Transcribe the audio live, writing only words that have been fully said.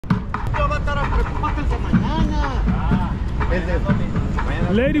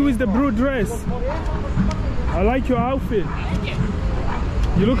Lady with the blue dress. I like your outfit. Thank you.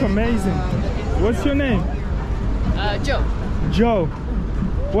 You look amazing. What's your name? Joe. Joe.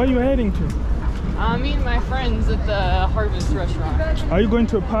 Where are you heading to? Me and my friends at the Harvest restaurant. Are you going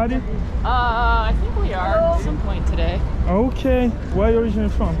to a party? I think we are at some point today. Okay. Where are you originally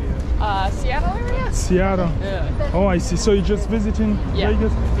from? Seattle area? Seattle. Yeah. Oh, I see. So you're just visiting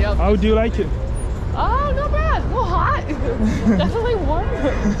Vegas? Yep. How do you like it? Oh, not bad. A little hot. Definitely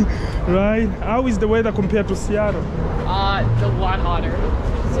warmer. Right. How is the weather compared to Seattle? A lot hotter.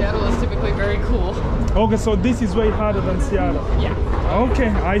 Seattle is typically very cool. Okay, so this is way hotter than Seattle. Yeah. Okay,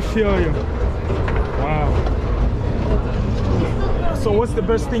 I feel you. Wow. So what's the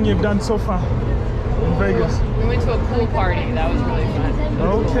best thing you've done so far in Vegas? We went to a pool party. That was really fun.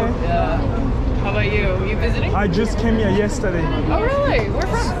 Okay. Yeah. How about you? You visiting? I just came here yesterday. Oh, really? Where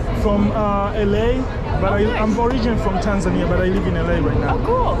from? From LA, but nice. I'm originally from Tanzania, but I live in LA right now. Oh,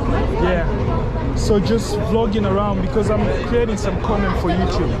 cool. Yeah. So just vlogging around because I'm creating some content for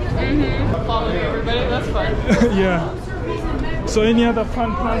YouTube. Following everybody, that's fun. Yeah. So any other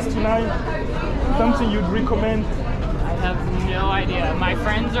fun plans tonight? Something you'd recommend? I have no idea. My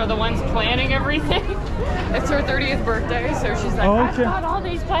friends are the ones planning everything. It's her 30th birthday, so she's like, I've got all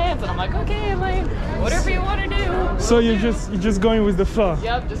these plans. And I'm like, okay, like, whatever you want to do. So you're just going with the flow?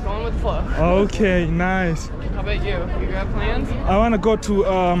 Yep, just going with the flow. Okay, nice. How about you? You got plans? I want to go to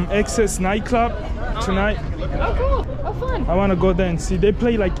Excess nightclub tonight. Oh, cool. Oh, fun. I want to go there and see. They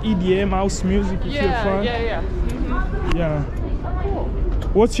play like EDM, house music. If you're fun. Yeah. Yeah. Cool.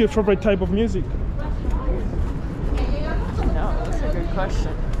 What's your favorite type of music? No, that's a good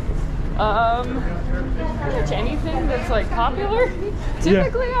question. Pretty much anything that's like popular.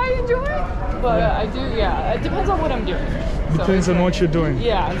 Typically I enjoy, but I do, it depends on what I'm doing. Depends on what you're doing.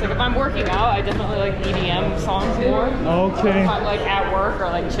 Yeah, it's like if I'm working out, I definitely like EDM songs more. Okay. If I'm like at work or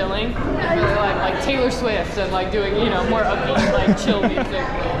like chilling, I really like Taylor Swift and like doing, more upbeat, like chill music.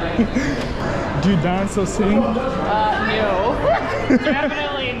 Do you dance or sing? No.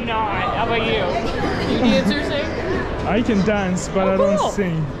 Definitely not. How about you? You dance or sing? I can dance, but I don't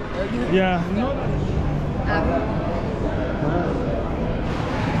sing. Yeah.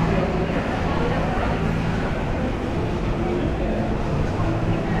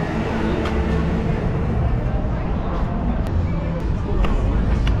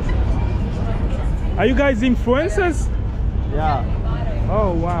 Are you guys influencers? Yeah.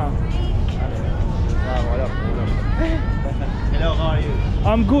 Oh wow. Hello, how are you?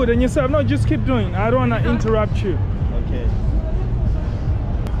 I'm good, and yourself? No, just keep doing. I don't want to interrupt you. Okay.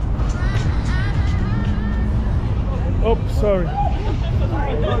 Oh, sorry.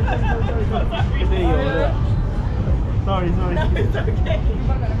 Sorry. It's okay.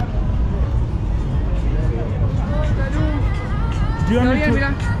 Do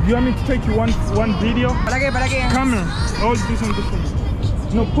you want me to take you one video? ¿Para qué? Camera. Hold this on this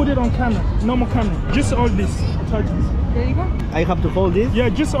one. No, put it on camera. No more camera. Just all this. Touch this. I have to hold this? Yeah,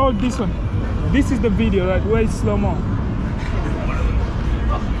 just all this one. This is the video, right? Where it's slow mo.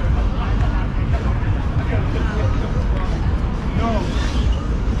 No.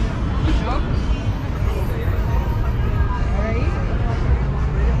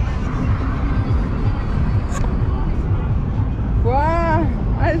 Wow,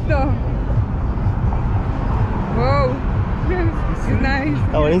 alto. Wow. It's nice.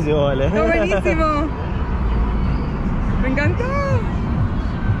 Está buenísimo, vale. Está buenísimo. Me encantó.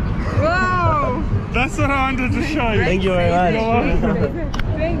 Wow. That's what I wanted to show you. Thank you very much.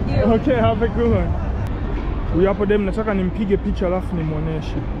 Thank you. Okay, have a good one. Huyu hapo dem nataka nimpige picha alafu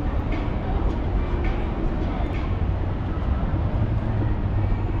nimuoneshe.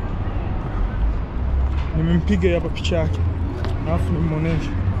 Nimempiga hapa picha yake. Alafu nimuoneshe.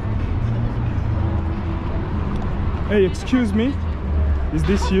 Hey, excuse me. Is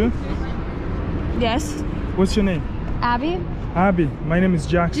this you? Yes. What's your name? Abby? Abby. My name is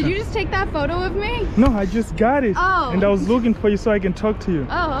Jackson. Did you just take that photo of me? No, I just got it. Oh. And I was looking for you so I can talk to you.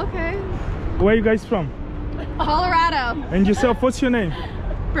 Oh, okay. Where are you guys from? Colorado. And yourself, what's your name?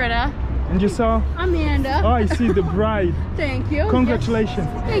 Britta. And yourself? Amanda. Oh, I see, the bride. Thank you. Congratulations.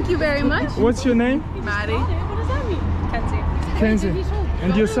 Thank you very much. What's your name? Maddie. What does that mean? Kenzie.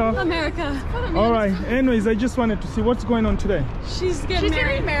 And yourself? America. All right. Anyways, I just wanted to see what's going on today. She's getting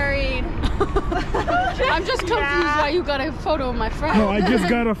married. I'm just confused why you got a photo of my friend. No, I just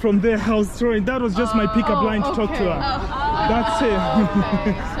got her from their house throwing. That was just my pickup line to talk to her. That's it.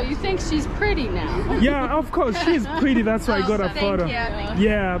 Okay. So you think she's pretty now? Yeah, of course. She's pretty. That's why I got a photo.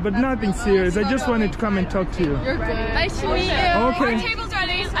 Yeah, but nothing serious. I just wanted to come and talk to you. You're good. Nice to meet you. Okay. Our table's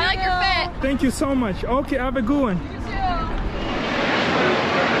ready. I like your fit. Thank you so much. Okay, have a good one.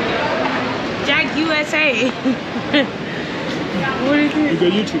 Jack USA. What is You it?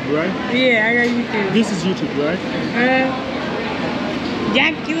 got YouTube, right? Yeah, I got YouTube. This is YouTube, right?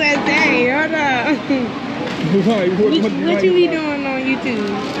 Jack USA. Hold up. Why? What you why- be doing on YouTube?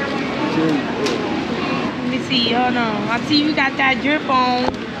 Let me see. Hold on. I see you got that drip on.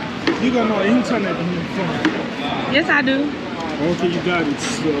 You got no internet on your phone. Yes, I do. Okay, you got it.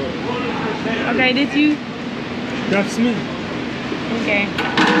 So Okay, this you? that's me. Okay.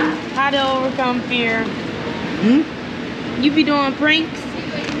 How to overcome fear? Hmm? You be doing pranks?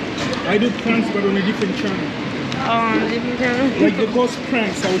 I do pranks, but on a different channel. Different channel? Like the ghost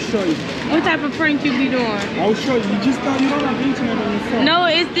pranks, I'll show you. What type of prank you be doing? I'll show you. You don't have internet on your phone. No,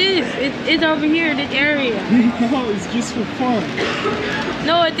 it's this. It's over here, this area. No, it's just for fun.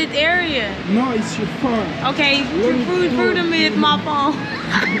 No, it's this area. No, it's your phone. Okay, Let me prove do to it. me it's my phone.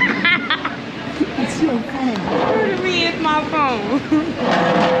 It's your phone. Prove to me it's my phone.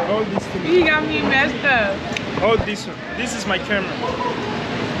 All this thing. You got me messed up. All this one. This is my camera.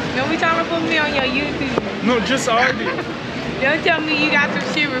 Don't be trying to put me on your YouTube. No, just audio. Don't tell me you got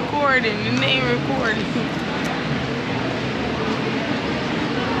some shit recording and they ain't recording.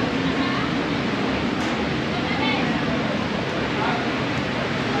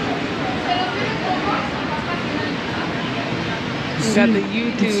 You got the It's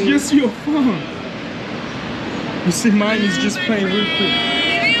YouTube. just your phone. You see, mine is just playing real quick.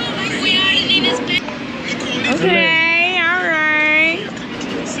 Okay, alright.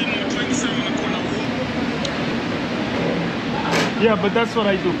 Yeah, but that's what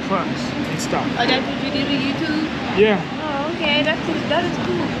I do, pranks and stuff. Oh, that's what you did with YouTube? Yeah. Oh, okay, that is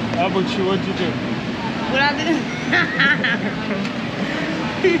cool. How about you? What'd you do? What I did?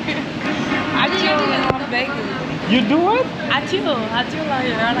 I chill in Las Vegas. You do what? I chill out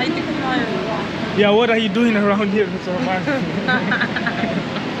here. I like to come out here. Yeah, what are you doing around here? That's what I'm asking.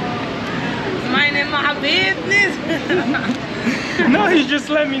 Minding my business. No, you just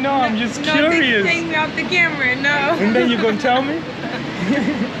let me know. I'm just No, curious. take me off the camera. No. And then you're gonna tell me?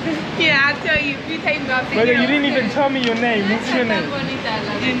 Yeah, I'll tell you if you take me off the But camera. you didn't even tell me your name. What's your name?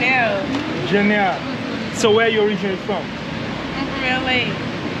 Janelle. Janelle. So where are you originally from? I'm from LA.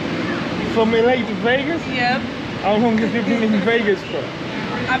 From LA to Vegas? Yep. How long have you been in Vegas for?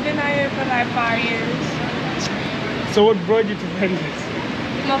 I've been out here for like 5 years. So what brought you to Vegas?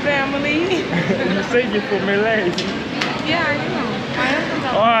 My family. You said you're from LA. Yeah, I am. I am from LA.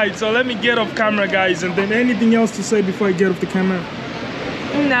 Alright, so let me get off camera, guys, and then anything else to say before I get off the camera?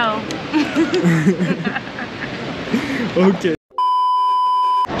 No. Okay.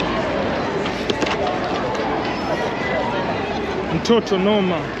 Mtoto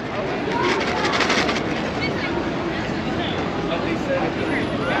noma.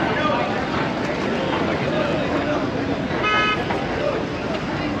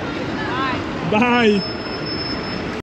 Bye.